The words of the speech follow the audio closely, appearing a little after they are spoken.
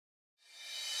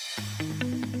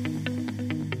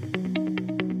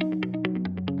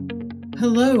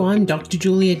Hello, I'm Dr.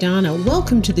 Julia Dana.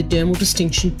 Welcome to the Dermal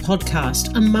Distinction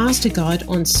Podcast, a master guide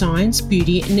on science,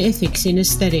 beauty and ethics in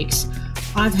aesthetics.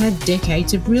 I've had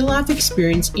decades of real-life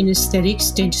experience in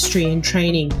aesthetics, dentistry and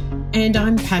training, and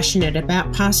I'm passionate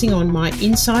about passing on my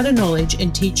insider knowledge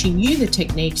and teaching you the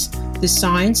techniques, the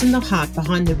science and the heart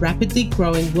behind the rapidly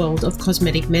growing world of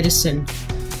cosmetic medicine.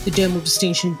 The Dermal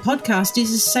Distinction Podcast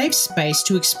is a safe space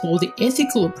to explore the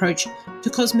ethical approach to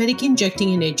cosmetic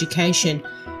injecting and education.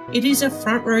 It is a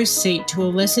front row seat to a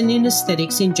lesson in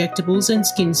aesthetics, injectables and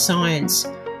skin science.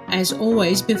 As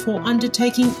always, before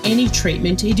undertaking any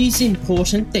treatment, it is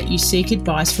important that you seek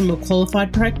advice from a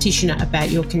qualified practitioner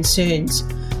about your concerns.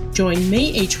 Join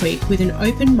me each week with an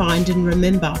open mind and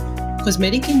remember,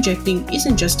 cosmetic injecting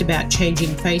isn't just about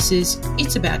changing faces,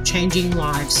 it's about changing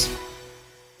lives.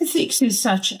 Ethics is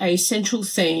such a central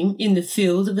theme in the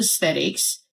field of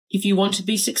aesthetics if you want to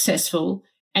be successful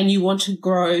and you want to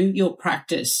grow your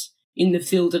practice in the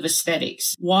field of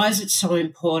aesthetics. Why is it so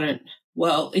important?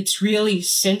 Well, it's really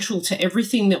central to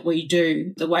everything that we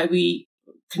do, the way we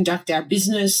conduct our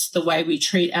business, the way we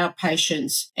treat our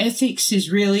patients. Ethics is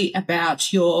really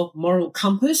about your moral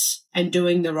compass and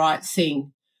doing the right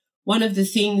thing. One of the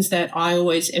things that I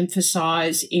always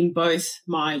emphasize in both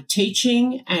my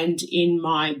teaching and in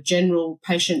my general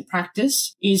patient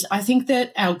practice is I think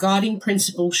that our guiding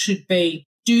principle should be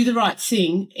do the right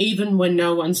thing even when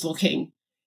no one's looking.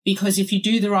 Because if you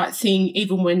do the right thing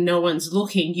even when no one's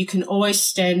looking, you can always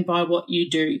stand by what you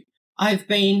do. I've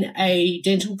been a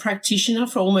dental practitioner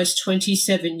for almost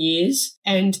 27 years,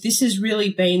 and this has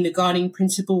really been the guiding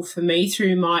principle for me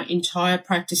through my entire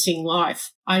practicing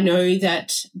life. I know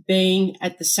that being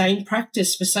at the same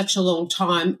practice for such a long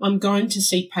time, I'm going to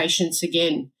see patients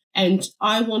again. And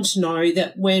I want to know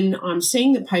that when I'm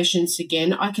seeing the patients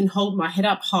again, I can hold my head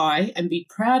up high and be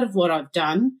proud of what I've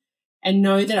done and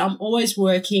know that I'm always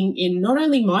working in not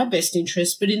only my best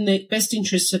interest, but in the best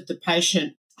interests of the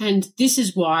patient. And this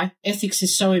is why ethics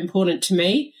is so important to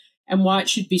me and why it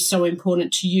should be so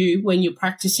important to you when you're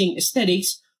practicing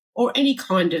aesthetics or any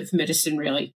kind of medicine,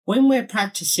 really. When we're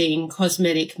practicing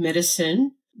cosmetic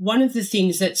medicine, one of the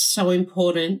things that's so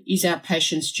important is our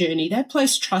patient's journey. They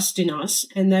place trust in us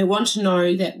and they want to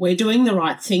know that we're doing the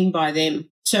right thing by them.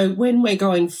 So when we're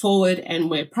going forward and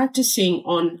we're practicing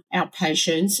on our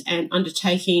patients and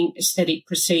undertaking aesthetic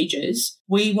procedures,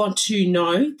 we want to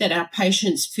know that our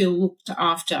patients feel looked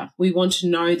after. We want to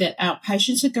know that our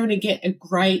patients are going to get a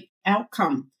great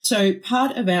outcome. So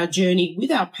part of our journey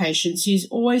with our patients is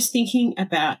always thinking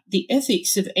about the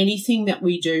ethics of anything that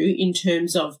we do in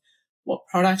terms of what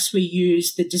products we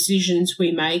use, the decisions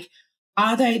we make.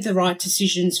 Are they the right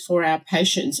decisions for our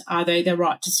patients? Are they the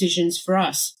right decisions for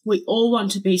us? We all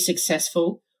want to be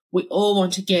successful. We all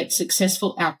want to get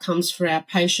successful outcomes for our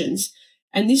patients.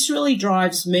 And this really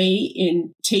drives me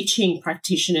in teaching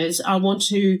practitioners. I want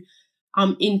to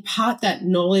impart that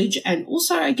knowledge and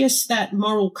also, I guess, that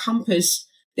moral compass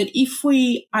that if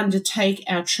we undertake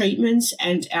our treatments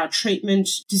and our treatment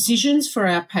decisions for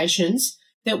our patients,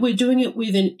 that we're doing it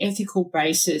with an ethical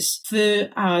basis for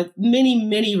many,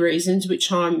 many reasons,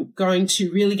 which I'm going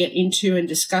to really get into and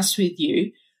discuss with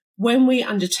you. When we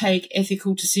undertake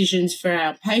ethical decisions for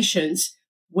our patients,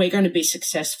 we're going to be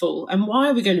successful. And why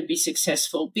are we going to be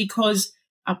successful? Because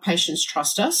our patients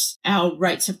trust us. Our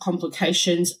rates of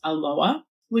complications are lower.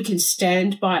 We can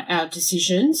stand by our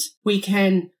decisions. We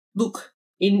can look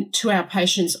into our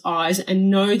patients' eyes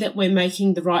and know that we're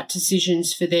making the right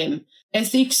decisions for them.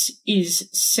 Ethics is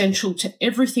central to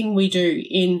everything we do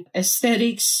in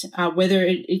aesthetics, whether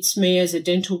it's me as a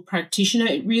dental practitioner.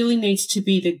 It really needs to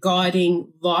be the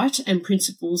guiding light and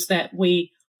principles that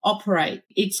we operate.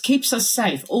 It keeps us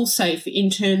safe, all safe in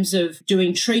terms of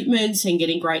doing treatments and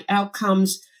getting great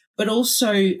outcomes, but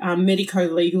also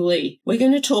medico-legally. We're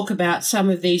going to talk about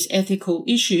some of these ethical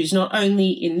issues, not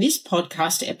only in this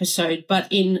podcast episode, but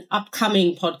in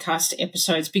upcoming podcast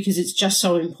episodes, because it's just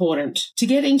so important. To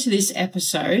get into this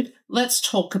episode, let's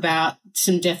talk about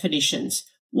some definitions.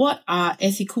 What are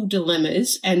ethical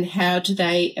dilemmas and how do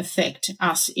they affect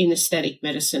us in aesthetic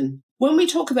medicine? When we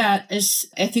talk about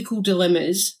ethical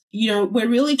dilemmas, we're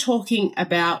really talking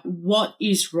about what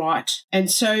is right.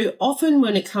 And so often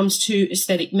when it comes to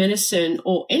aesthetic medicine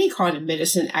or any kind of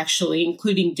medicine, actually,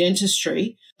 including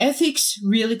dentistry, ethics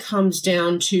really comes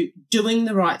down to doing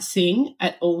the right thing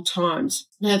at all times.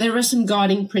 Now, there are some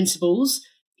guiding principles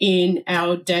in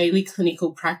our daily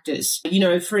clinical practice.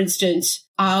 For instance,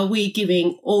 are we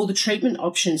giving all the treatment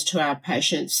options to our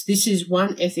patients? This is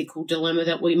one ethical dilemma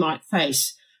that we might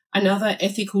face. Another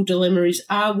ethical dilemma is,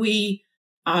 are we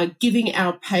giving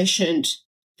our patient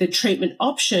the treatment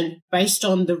option based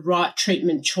on the right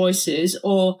treatment choices,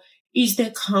 or is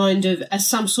there kind of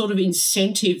some sort of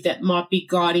incentive that might be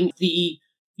guiding the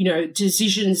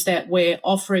decisions that we're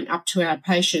offering up to our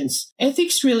patients?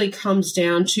 Ethics really comes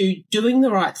down to doing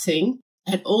the right thing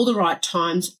at all the right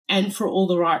times and for all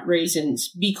the right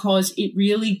reasons, because it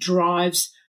really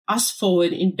drives us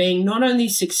forward in being not only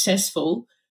successful,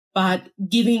 but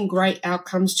giving great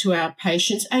outcomes to our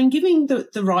patients and giving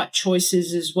the right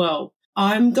choices as well.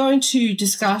 I'm going to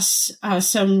discuss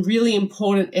some really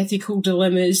important ethical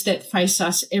dilemmas that face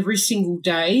us every single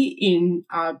day in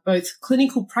both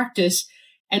clinical practice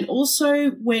and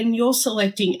also when you're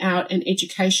selecting out an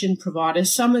education provider,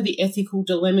 some of the ethical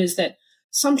dilemmas that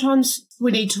sometimes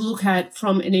we need to look at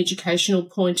from an educational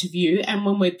point of view. And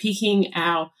when we're picking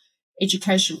our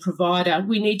education provider,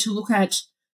 we need to look at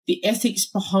the ethics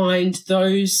behind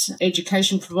those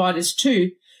education providers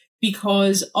too,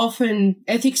 because often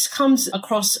ethics comes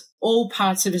across all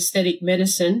parts of aesthetic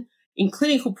medicine in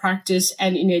clinical practice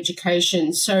and in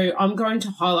education. So I'm going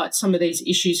to highlight some of these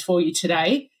issues for you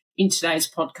today in today's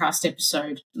podcast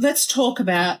episode. Let's talk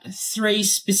about 3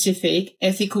 specific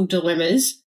ethical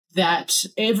dilemmas that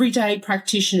everyday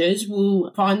practitioners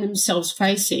will find themselves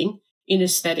facing in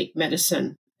aesthetic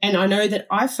medicine. And I know that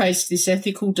I faced this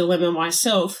ethical dilemma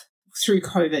myself through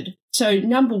COVID. So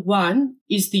number 1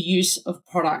 is the use of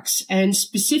products, and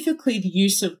specifically the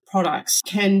use of products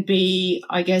can be,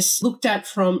 looked at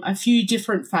from a few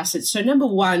different facets. So number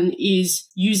 1 is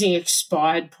using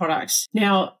expired products.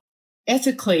 Now,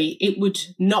 ethically, it would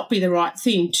not be the right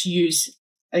thing to use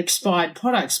expired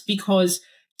products because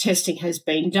testing has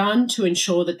been done to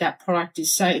ensure that that product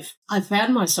is safe. I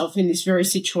found myself in this very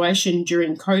situation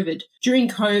during COVID. During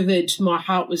COVID, my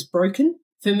heart was broken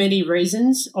for many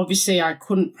reasons. Obviously, I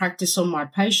couldn't practice on my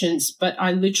patients, but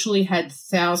I literally had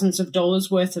thousands of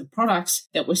dollars worth of products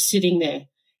that were sitting there.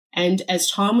 And as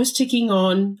time was ticking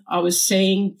on, I was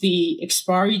seeing the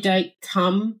expiry date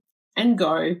come and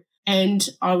go. And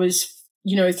I was,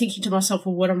 thinking to myself,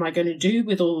 well, what am I going to do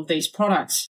with all of these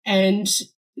products? And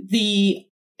the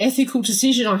ethical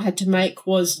decision I had to make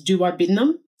was, do I bin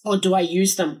them or do I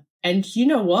use them? And you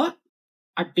know what?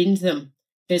 I binned them.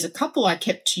 There's a couple I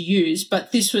kept to use,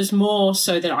 but this was more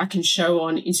so that I can show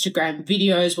on Instagram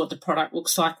videos what the product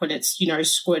looks like when it's,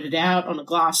 squirted out on a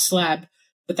glass slab.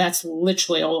 But that's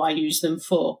literally all I use them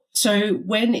for. So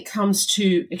when it comes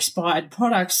to expired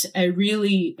products, a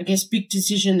really, big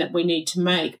decision that we need to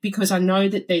make, because I know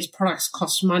that these products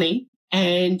cost money,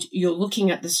 and you're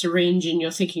looking at the syringe and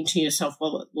you're thinking to yourself,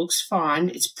 well, it looks fine.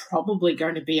 It's probably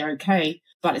going to be okay,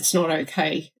 but it's not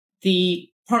okay. The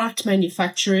product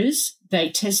manufacturers, they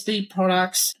test the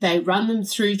products, they run them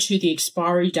through to the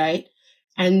expiry date,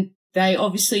 and they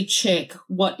obviously check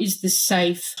what is the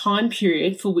safe time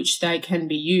period for which they can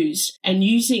be used. And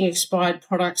using expired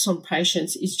products on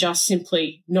patients is just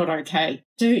simply not okay.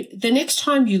 So the next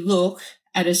time you look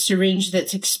at a syringe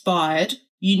that's expired,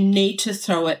 you need to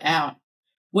throw it out.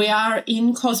 We are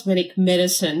in cosmetic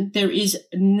medicine. There is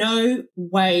no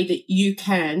way that you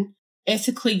can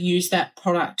ethically use that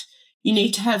product. You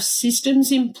need to have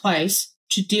systems in place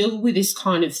to deal with this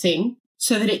kind of thing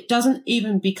so that it doesn't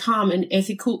even become an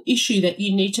ethical issue that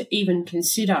you need to even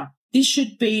consider. This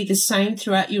should be the same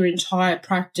throughout your entire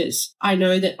practice. I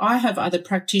know that I have other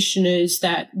practitioners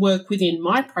that work within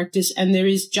my practice, and there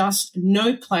is just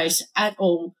no place at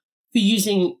all for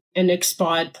using an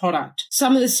expired product.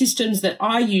 Some of the systems that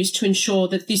I use to ensure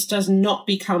that this does not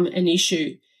become an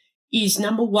issue is,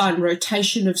 number 1,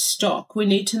 rotation of stock. We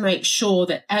need to make sure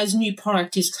that as new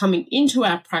product is coming into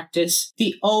our practice,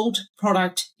 the old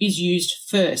product is used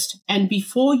first. And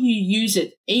before you use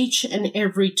it each and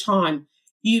every time,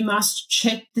 you must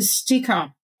check the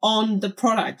sticker on the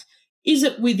product. Is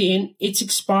it within its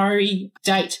expiry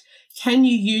date? Can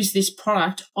you use this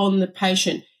product on the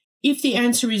patient? If the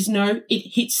answer is no,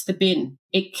 it hits the bin.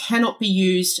 It cannot be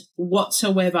used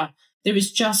whatsoever. There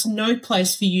is just no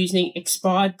place for using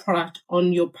expired product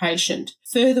on your patient.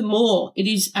 Furthermore, it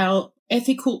is our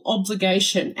ethical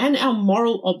obligation and our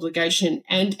moral obligation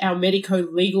and our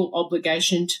medico-legal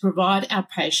obligation to provide our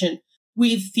patient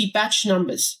with the batch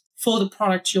numbers for the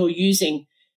product you're using.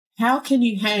 How can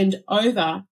you hand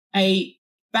over a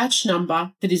batch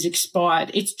number that is expired?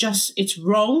 It's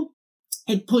wrong.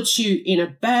 It puts you in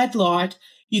a bad light.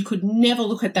 You could never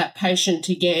look at that patient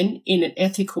again in an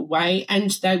ethical way,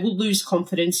 and they will lose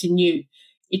confidence in you.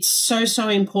 It's so, so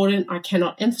important. I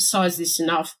cannot emphasize this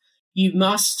enough. You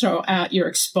must throw out your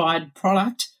expired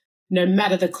product, no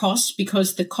matter the cost,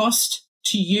 because the cost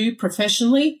to you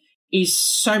professionally is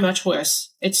so much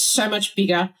worse. It's so much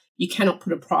bigger. You cannot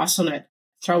put a price on it.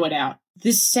 Throw it out.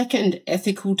 This second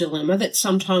ethical dilemma that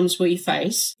sometimes we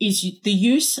face is the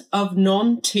use of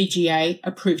non-TGA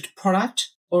approved product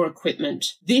or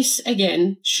equipment. This,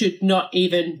 again, should not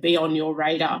even be on your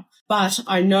radar. But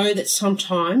I know that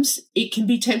sometimes it can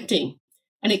be tempting.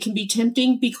 And it can be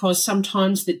tempting because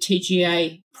sometimes the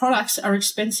TGA products are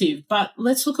expensive. But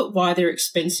let's look at why they're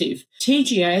expensive.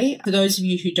 TGA, for those of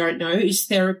you who don't know, is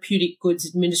Therapeutic Goods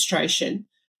Administration,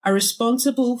 are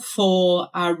responsible for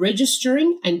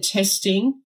registering and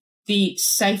testing the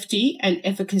safety and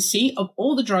efficacy of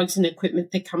all the drugs and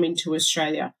equipment that come into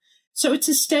Australia. So it's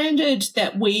a standard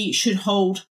that we should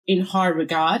hold in high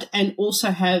regard and also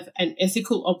have an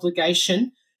ethical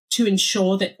obligation to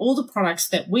ensure that all the products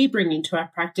that we bring into our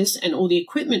practice and all the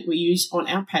equipment we use on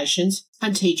our patients are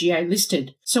TGA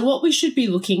listed. So what we should be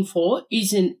looking for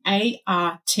is an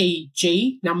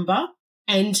ARTG number,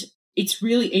 and it's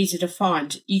really easy to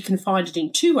find. You can find it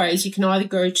in two ways. You can either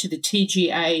go to the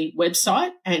TGA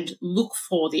website and look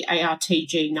for the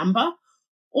ARTG number,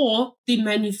 or the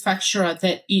manufacturer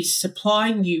that is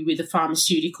supplying you with a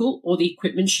pharmaceutical or the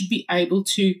equipment should be able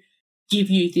to give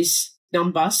you this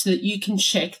number so that you can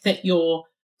check that your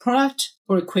product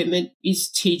or equipment is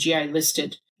TGA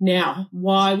listed. Now,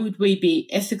 why would we be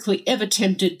ethically ever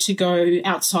tempted to go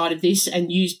outside of this and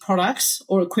use products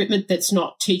or equipment that's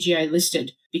not TGA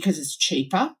listed? Because it's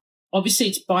cheaper. Obviously,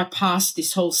 it's bypassed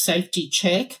this whole safety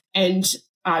check, and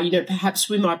perhaps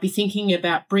we might be thinking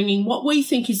about bringing what we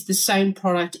think is the same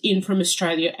product in from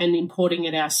Australia and importing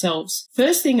it ourselves.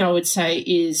 First thing I would say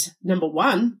is, number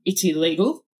one, it's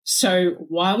illegal. So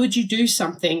why would you do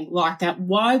something like that?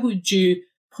 Why would you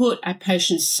put a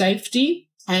patient's safety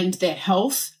and their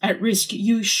health at risk?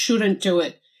 You shouldn't do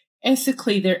it.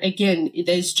 Ethically,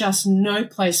 there's just no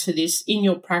place for this in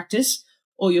your practice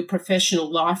or your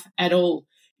professional life at all.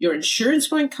 Your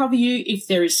insurance won't cover you if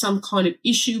there is some kind of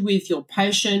issue with your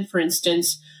patient, for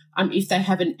instance, if they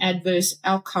have an adverse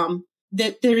outcome.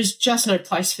 That there is just no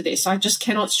place for this. I just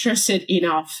cannot stress it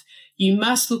enough. You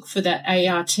must look for that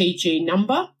ARTG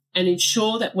number and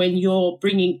ensure that when you're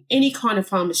bringing any kind of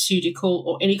pharmaceutical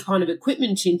or any kind of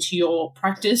equipment into your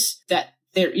practice, that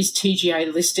there is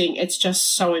TGA listing. It's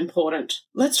just so important.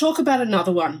 Let's talk about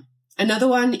another one. Another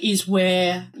one is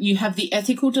where you have the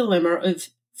ethical dilemma of,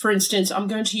 for instance, I'm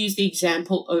going to use the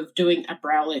example of doing a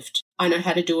brow lift. I know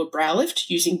how to do a brow lift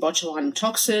using botulinum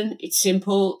toxin. It's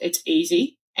simple, it's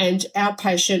easy, and our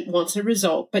patient wants a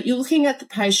result. But you're looking at the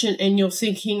patient and you're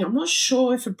thinking, I'm not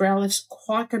sure if a brow lift's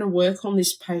quite going to work on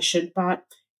this patient, but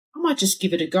I might just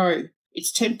give it a go.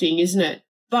 It's tempting, isn't it?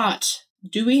 But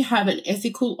do we have an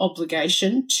ethical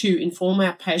obligation to inform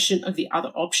our patient of the other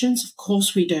options? Of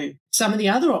course we do. Some of the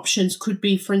other options could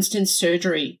be, for instance,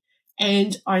 surgery.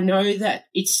 And I know that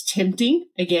it's tempting,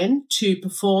 again, to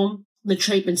perform the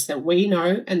treatments that we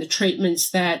know and the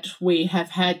treatments that we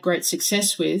have had great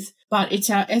success with, but it's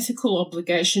our ethical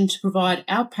obligation to provide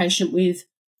our patient with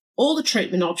all the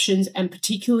treatment options, and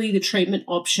particularly the treatment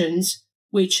options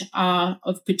which are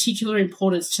of particular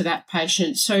importance to that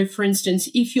patient. So, for instance,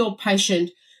 if your patient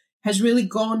has really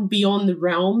gone beyond the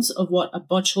realms of what a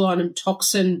botulinum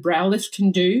toxin brow lift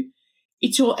can do,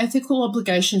 it's your ethical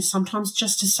obligation sometimes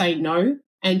just to say no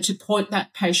and to point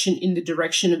that patient in the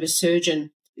direction of a surgeon.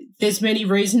 There's many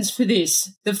reasons for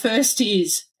this. The first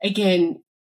is, again,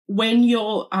 when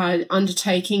you're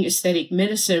undertaking aesthetic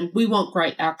medicine, we want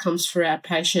great outcomes for our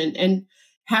patient. And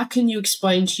how can you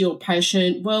explain to your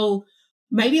patient, well,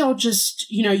 maybe I'll just,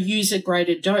 use a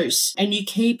greater dose, and you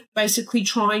keep basically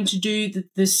trying to do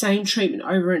the same treatment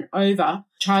over and over,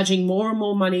 charging more and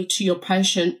more money to your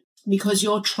patient because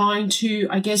you're trying to,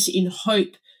 I guess, in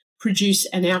hope, produce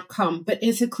an outcome. But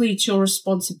ethically, it's your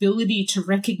responsibility to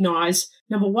recognize,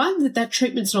 number one, that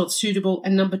treatment's not suitable,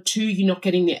 and number two, you're not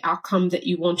getting the outcome that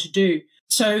you want to do.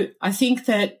 So I think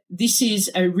that this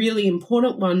is a really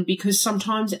important one because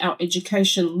sometimes our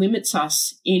education limits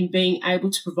us in being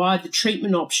able to provide the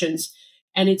treatment options,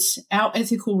 and it's our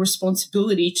ethical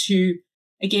responsibility to,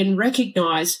 again,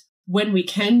 recognize when we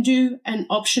can do an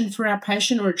option for our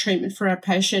patient or a treatment for our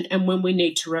patient and when we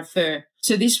need to refer.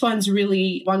 So this one's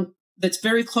really one that's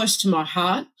very close to my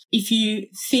heart. If you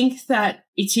think that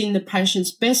it's in the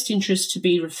patient's best interest to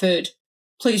be referred,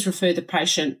 please refer the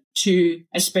patient to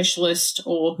a specialist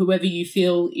or whoever you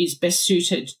feel is best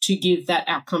suited to give that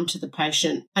outcome to the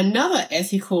patient. Another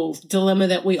ethical dilemma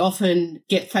that we often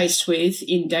get faced with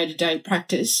in day-to-day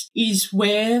practice is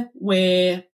where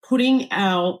we're putting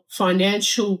our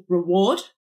financial reward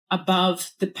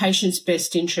above the patient's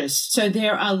best interest. So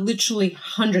there are literally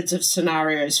hundreds of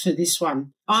scenarios for this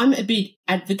one. I'm a big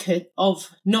advocate of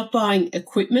not buying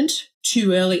equipment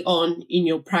too early on in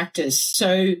your practice.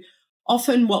 So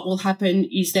often what will happen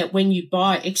is that when you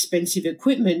buy expensive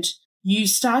equipment, you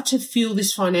start to feel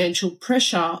this financial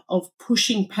pressure of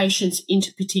pushing patients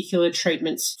into particular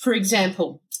treatments. For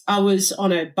example, I was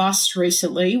on a bus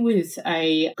recently with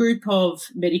a group of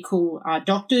medical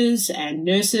doctors and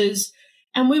nurses,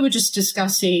 and we were just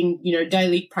discussing,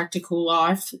 daily practical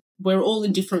life. We're all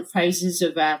in different phases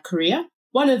of our career.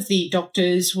 One of the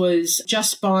doctors was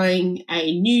just buying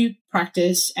a new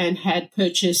practice and had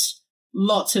purchased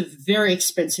lots of very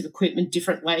expensive equipment,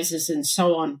 different lasers and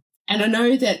so on. And I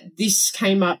know that this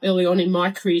came up early on in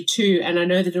my career too, and I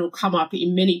know that it'll come up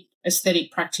in many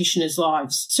aesthetic practitioners'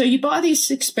 lives. So you buy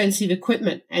this expensive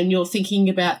equipment and you're thinking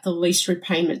about the lease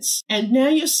repayments, and now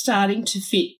you're starting to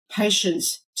fit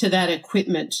patients to that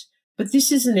equipment. But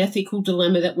this is an ethical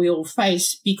dilemma that we all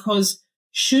face, because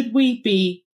should we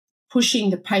be pushing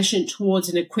the patient towards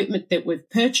an equipment that we've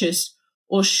purchased,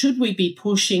 or should we be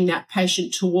pushing that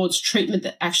patient towards treatment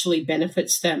that actually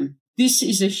benefits them? This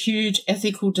is a huge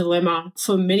ethical dilemma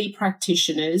for many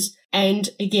practitioners. And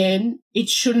again, it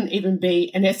shouldn't even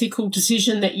be an ethical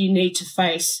decision that you need to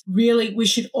face. Really, we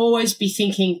should always be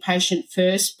thinking patient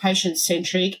first,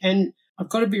 patient-centric. And I've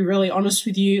got to be really honest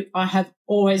with you, I have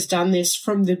always done this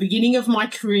from the beginning of my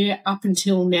career up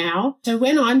until now. So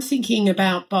when I'm thinking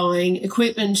about buying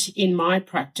equipment in my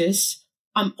practice,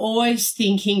 I'm always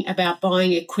thinking about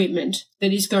buying equipment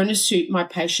that is going to suit my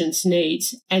patient's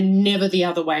needs and never the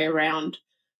other way around.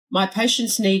 My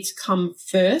patient's needs come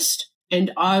first,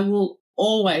 and I will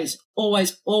always,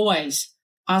 always, always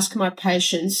ask my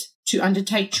patients to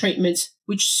undertake treatments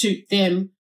which suit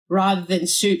them rather than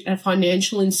suit a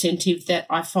financial incentive that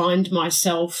I find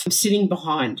myself sitting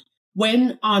behind.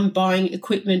 When I'm buying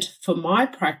equipment for my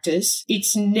practice,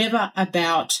 it's never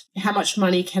about how much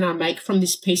money can I make from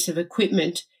this piece of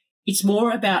equipment. It's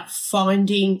more about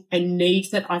finding a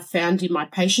need that I found in my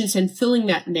patients and filling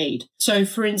that need. So,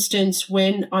 for instance,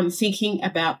 when I'm thinking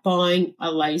about buying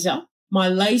a laser, my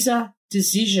laser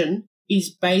decision is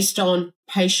based on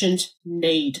patient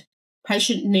need.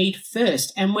 Patient need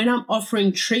first. And when I'm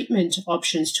offering treatment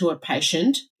options to a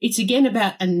patient, it's again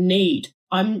about a need.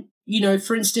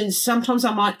 For instance, sometimes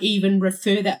I might even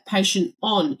refer that patient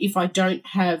on if I don't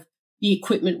have the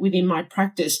equipment within my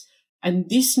practice. And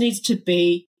this needs to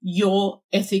be your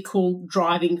ethical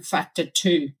driving factor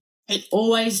too. It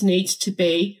always needs to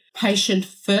be patient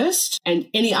first, and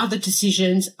any other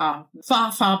decisions are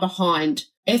far, far behind.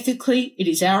 Ethically, it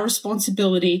is our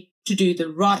responsibility to do the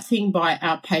right thing by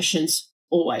our patients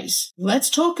always. Let's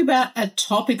talk about a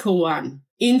topical one.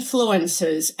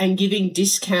 Influencers and giving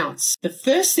discounts. The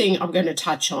first thing I'm going to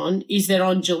touch on is that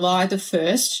on July the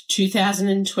 1st,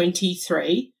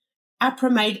 2023,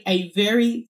 AHPRA made a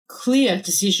very clear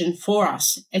decision for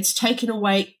us. It's taken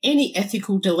away any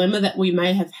ethical dilemma that we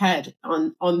may have had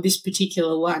on this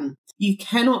particular one. You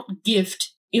cannot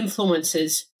gift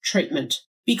influencers treatment,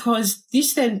 because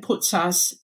this then puts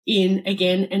us in,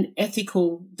 again, an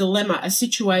ethical dilemma, a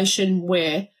situation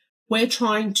where we're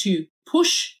trying to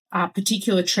push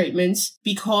particular treatments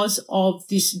because of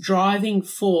this driving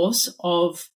force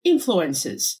of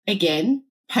influencers. Again,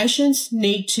 patients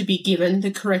need to be given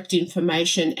the correct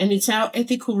information, and it's our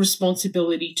ethical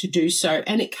responsibility to do so.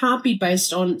 And it can't be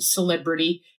based on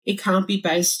celebrity. It can't be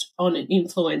based on an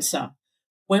influencer.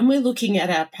 When we're looking at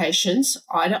our patients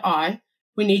eye to eye,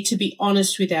 we need to be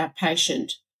honest with our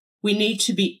patient. We need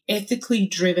to be ethically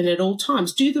driven at all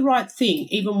times. Do the right thing,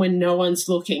 even when no one's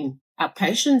looking. Our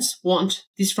patients want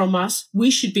this from us.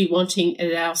 We should be wanting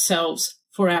it ourselves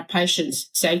for our patients.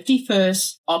 Safety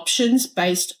first, options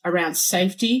based around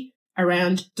safety,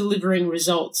 around delivering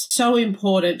results. So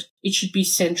important. It should be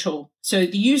central. So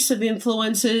the use of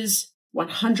influencers,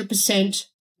 100%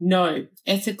 no.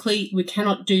 Ethically, we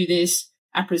cannot do this.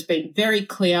 AHPRA's been very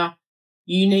clear.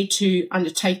 You need to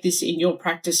undertake this in your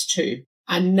practice too.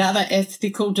 Another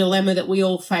ethical dilemma that we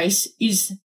all face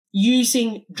is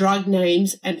using drug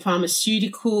names and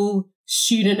pharmaceutical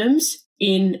pseudonyms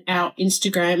in our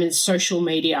Instagram and social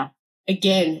media.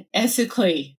 Again,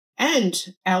 ethically,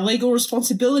 and our legal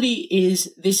responsibility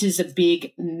is this is a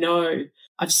big no.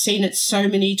 I've seen it so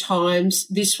many times.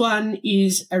 This one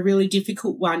is a really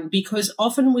difficult one because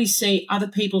often we see other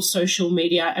people's social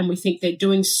media and we think they're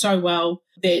doing so well.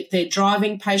 They're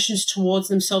driving patients towards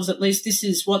themselves. At least this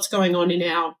is what's going on in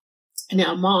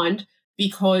our mind,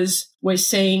 because we're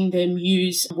seeing them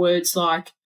use words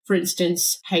like, for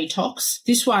instance, HATOX.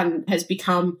 This one has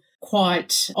become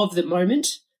quite of the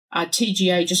moment.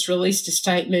 TGA just released a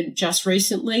statement just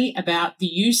recently about the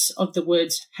use of the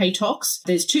words HATOX.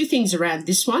 There's two things around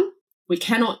this one. We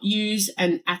cannot use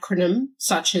an acronym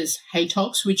such as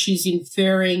HATOX, which is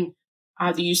inferring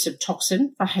the use of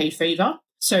toxin for hay fever.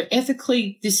 So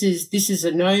ethically, this is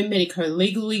a no.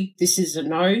 Medico-legally, this is a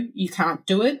no. You can't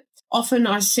do it. Often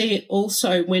I see it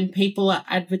also when people are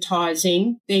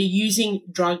advertising, they're using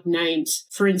drug names.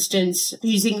 For instance,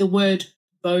 using the word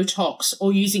Botox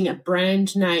or using a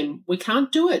brand name. We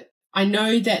can't do it. I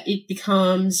know that it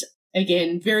becomes,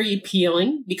 again, very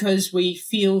appealing because we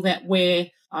feel that we're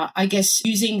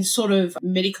using sort of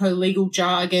medico-legal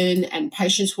jargon and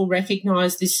patients will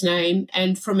recognize this name.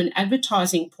 And from an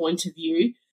advertising point of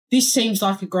view, this seems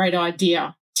like a great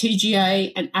idea.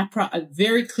 TGA and APRA are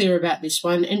very clear about this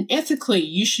one. And ethically,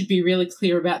 you should be really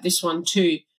clear about this one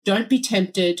too. Don't be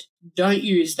tempted. Don't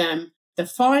use them. The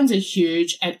fines are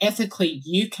huge, and ethically,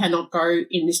 you cannot go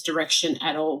in this direction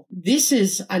at all. This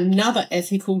is another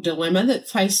ethical dilemma that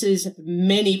faces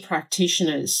many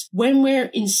practitioners when we're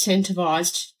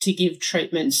incentivized to give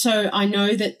treatment. So I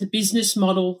know that the business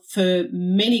model for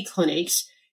many clinics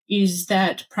is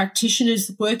that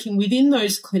practitioners working within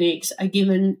those clinics are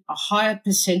given a higher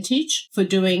percentage for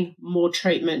doing more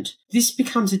treatment. This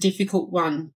becomes a difficult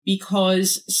one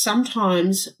because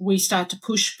sometimes we start to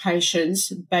push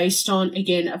patients based on,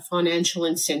 again, a financial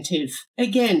incentive.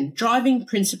 Again, driving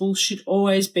principles should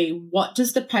always be what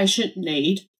does the patient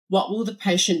need? What will the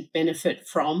patient benefit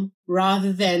from?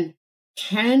 Rather than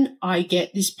can I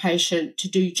get this patient to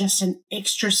do just an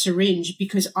extra syringe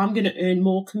because I'm going to earn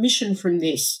more commission from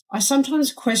this? I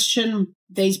sometimes question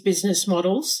these business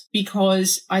models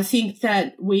because I think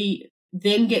that we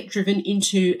then get driven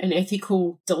into an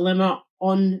ethical dilemma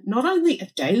on not only a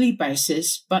daily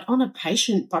basis, but on a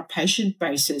patient-by-patient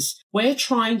basis. We're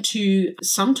trying to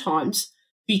sometimes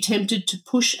be tempted to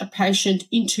push a patient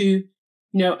into,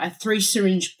 a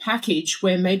 3-syringe package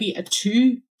where maybe a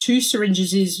two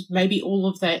syringes is maybe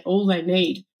all they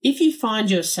need. If you find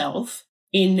yourself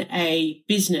in a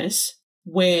business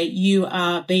where you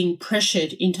are being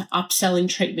pressured into upselling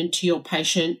treatment to your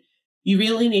patient, you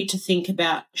really need to think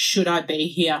about, should I be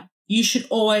here? You should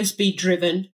always be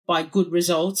driven by good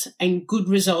results, and good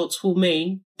results will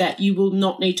mean that you will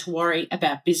not need to worry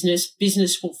about business.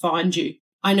 Business will find you.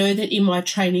 I know that in my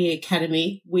training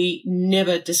academy, we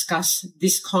never discuss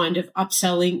this kind of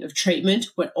upselling of treatment.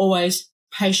 We're always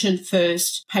patient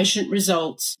first, patient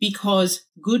results, because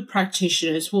good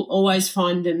practitioners will always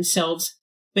find themselves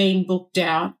being booked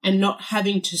out and not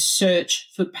having to search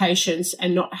for patients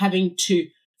and not having to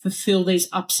fulfill these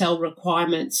upsell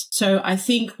requirements. So I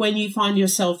think when you find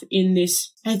yourself in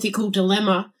this ethical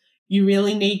dilemma, you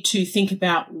really need to think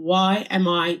about, why am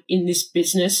I in this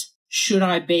business? Should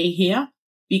I be here?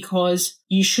 Because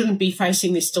you shouldn't be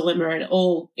facing this dilemma at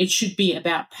all. It should be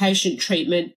about patient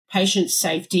treatment, patient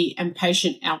safety, and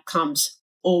patient outcomes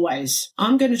always.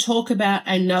 I'm going to talk about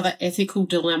another ethical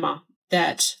dilemma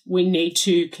that we need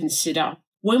to consider.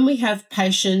 When we have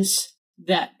patients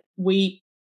that we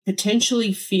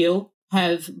potentially feel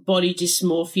have body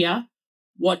dysmorphia,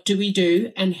 what do we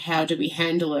do and how do we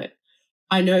handle it?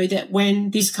 I know that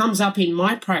when this comes up in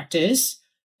my practice,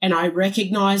 and I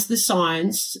recognize the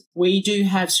signs, we do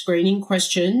have screening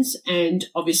questions, and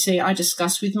obviously I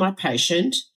discuss with my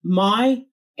patient. My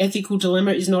ethical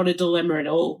dilemma is not a dilemma at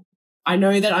all. I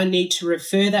know that I need to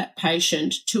refer that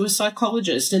patient to a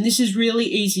psychologist, and this is really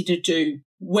easy to do.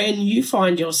 When you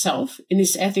find yourself in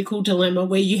this ethical dilemma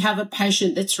where you have a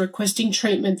patient that's requesting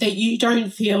treatment that you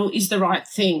don't feel is the right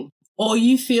thing, or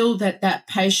you feel that that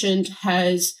patient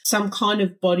has some kind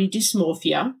of body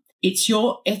dysmorphia, it's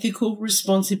your ethical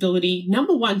responsibility,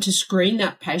 number one, to screen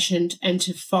that patient and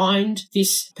to find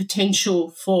this potential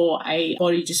for a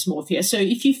body dysmorphia. So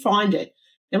if you find it,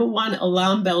 number one,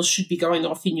 alarm bells should be going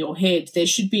off in your head. There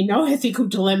should be no ethical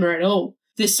dilemma at all.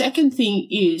 The second thing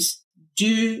is,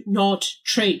 do not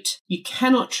treat. You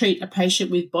cannot treat a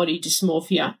patient with body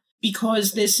dysmorphia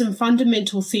because there's some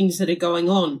fundamental things that are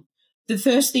going on. The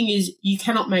first thing is you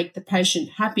cannot make the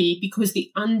patient happy because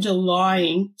the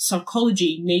underlying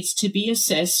psychology needs to be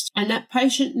assessed and that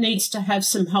patient needs to have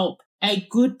some help. A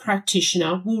good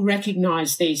practitioner will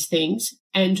recognize these things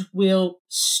and will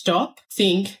stop,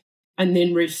 think, and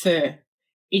then refer.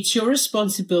 It's your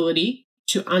responsibility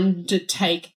to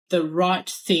undertake the right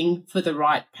thing for the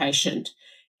right patient.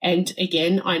 And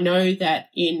again, I know that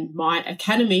in my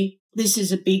academy, this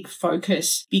is a big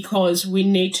focus because we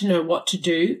need to know what to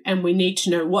do and we need to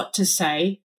know what to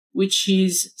say, which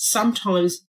is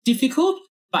sometimes difficult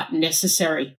but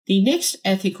necessary. The next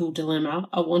ethical dilemma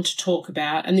I want to talk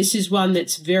about, and this is one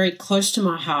that's very close to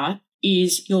my heart,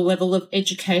 is your level of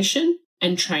education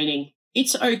and training.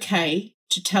 It's okay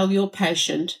to tell your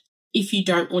patient if you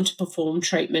don't want to perform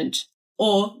treatment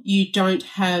or you don't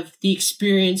have the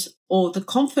experience or the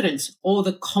confidence or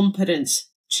the competence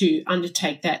to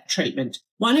undertake that treatment.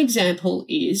 One example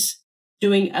is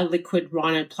doing a liquid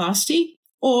rhinoplasty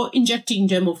or injecting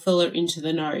dermal filler into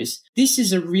the nose. This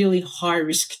is a really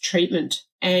high-risk treatment,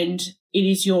 and it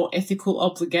is your ethical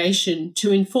obligation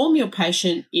to inform your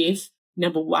patient if,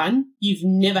 number one, you've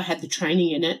never had the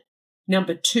training in it,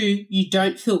 number two, you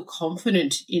don't feel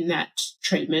confident in that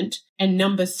treatment, and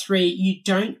number three, you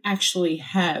don't actually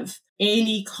have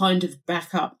any kind of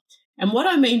backup. And what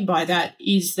I mean by that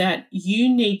is that you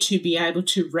need to be able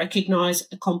to recognize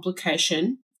a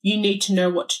complication. You need to know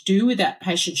what to do with that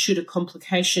patient should a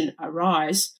complication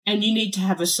arise, and you need to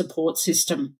have a support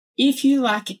system. If you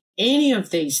lack any of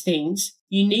these things,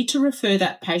 you need to refer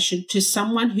that patient to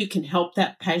someone who can help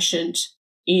that patient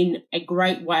in a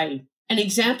great way. An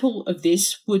example of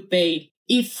this would be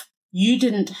if you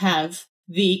didn't have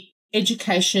the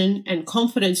education and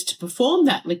confidence to perform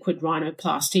that liquid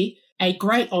rhinoplasty, a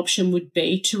great option would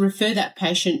be to refer that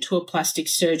patient to a plastic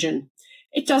surgeon.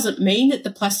 It doesn't mean that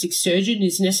the plastic surgeon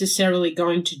is necessarily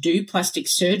going to do plastic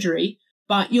surgery,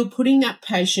 but you're putting that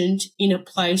patient in a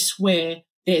place where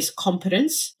there's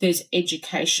competence, there's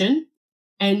education,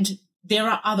 and there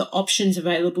are other options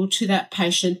available to that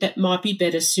patient that might be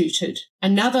better suited.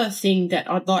 Another thing that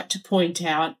I'd like to point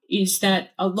out is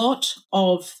that a lot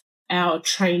of our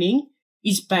training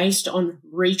is based on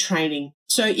retraining.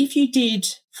 So if you did,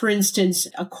 for instance,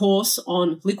 a course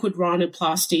on liquid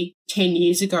rhinoplasty 10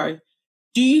 years ago,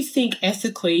 do you think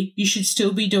ethically you should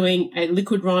still be doing a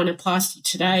liquid rhinoplasty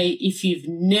today if you've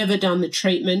never done the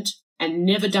treatment and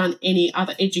never done any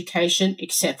other education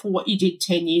except for what you did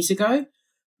 10 years ago?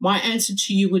 My answer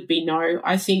to you would be no.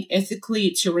 I think ethically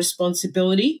it's your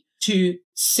responsibility to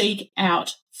seek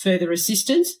out further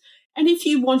assistance. And if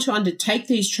you want to undertake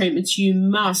these treatments, you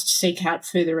must seek out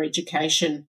further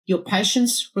education. Your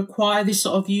patients require this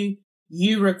of you.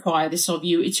 You require this of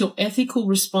you. It's your ethical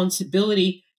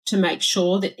responsibility to make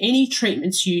sure that any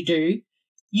treatments you do,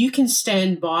 you can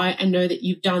stand by and know that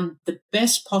you've done the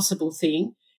best possible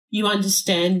thing. You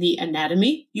understand the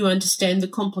anatomy. You understand the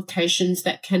complications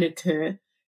that can occur.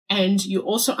 And you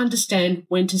also understand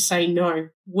when to say no.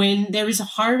 When there is a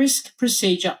high-risk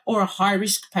procedure or a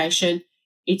high-risk patient,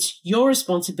 it's your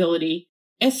responsibility,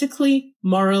 ethically,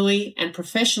 morally, and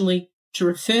professionally, to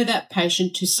refer that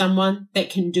patient to someone that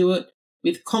can do it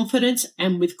with confidence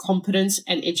and with competence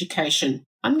and education.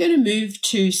 I'm going to move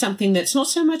to something that's not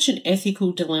so much an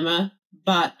ethical dilemma,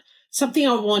 but something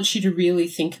I want you to really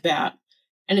think about.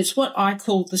 And it's what I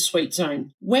call the sweet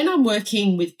zone. When I'm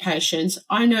working with patients,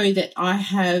 I know that I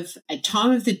have a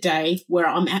time of the day where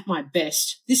I'm at my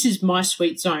best. This is my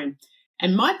sweet zone.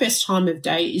 And my best time of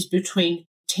day is between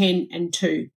 10 and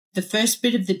 2. The first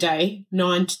bit of the day,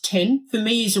 9 to 10, for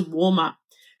me is a warm-up.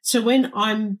 So when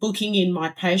I'm booking in my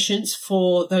patients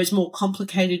for those more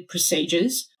complicated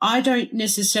procedures, I don't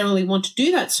necessarily want to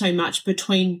do that so much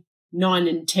between 9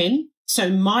 and 10. So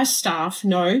my staff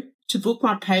know to book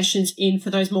my patients in for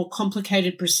those more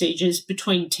complicated procedures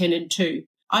between 10 and 2.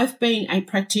 I've been a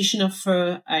practitioner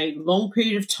for a long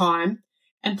period of time,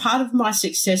 and part of my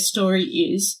success story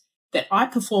is that I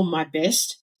perform my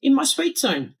best in my sweet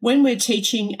zone. When we're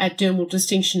teaching at Dermal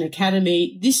Distinction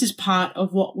Academy, this is part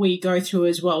of what we go through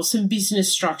as well, some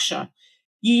business structure.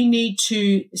 You need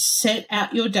to set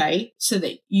out your day so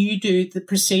that you do the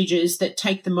procedures that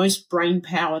take the most brain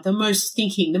power, the most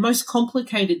thinking, the most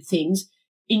complicated things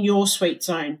in your sweet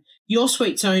zone. Your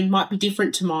sweet zone might be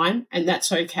different to mine, and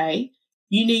that's okay.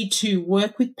 You need to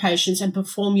work with patients and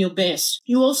perform your best.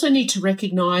 You also need to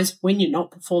recognize when you're not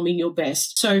performing your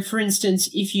best. So, for instance,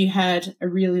 if you had a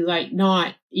really late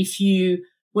night, if you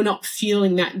were not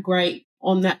feeling that great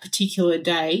on that particular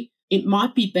day, it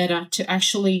might be better to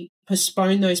actually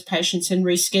postpone those patients and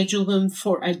reschedule them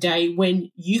for a day when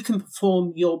you can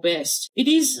perform your best. It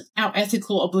is our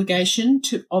ethical obligation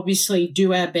to obviously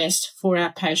do our best for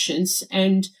our patients.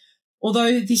 And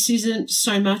although this isn't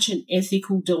so much an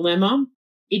ethical dilemma,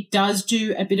 it does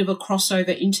do a bit of a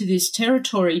crossover into this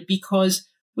territory because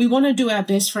we want to do our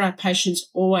best for our patients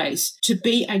always. To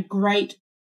be a great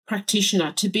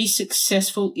practitioner, to be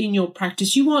successful in your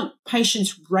practice, you want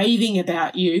patients raving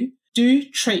about you. Do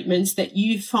treatments that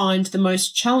you find the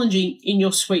most challenging in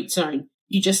your sweet zone.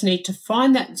 You just need to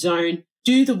find that zone,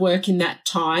 do the work in that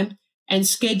time, and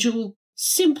schedule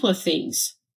simpler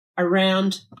things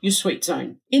around your sweet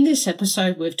zone. In this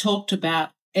episode, we've talked about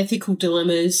ethical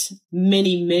dilemmas,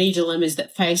 many dilemmas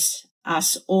that face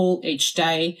us all each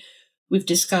day. We've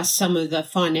discussed some of the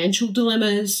financial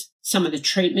dilemmas, some of the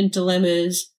treatment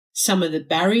dilemmas, some of the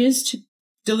barriers to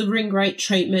delivering great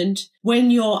treatment.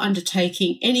 When you're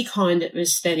undertaking any kind of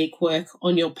aesthetic work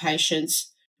on your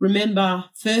patients, remember,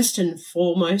 first and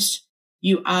foremost,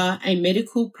 You are a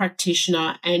medical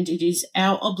practitioner, and it is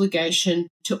our obligation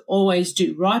to always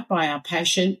do right by our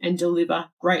patient and deliver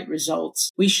great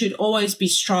results. We should always be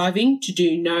striving to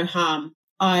do no harm.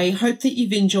 I hope that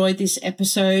you've enjoyed this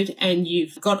episode and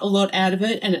you've got a lot out of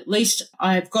it, and at least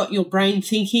I've got your brain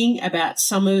thinking about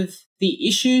some of the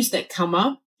issues that come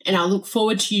up, and I look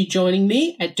forward to you joining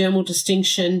me at Dermal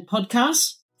Distinction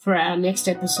Podcast for our next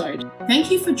episode. Thank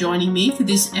you for joining me for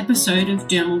this episode of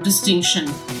Dermal Distinction.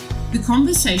 The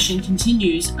conversation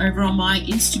continues over on my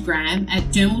Instagram at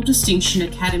Dermal Distinction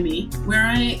Academy, where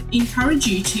I encourage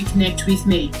you to connect with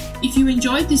me. If you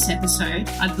enjoyed this episode,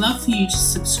 I'd love for you to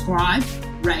subscribe,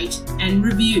 rate, and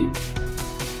review.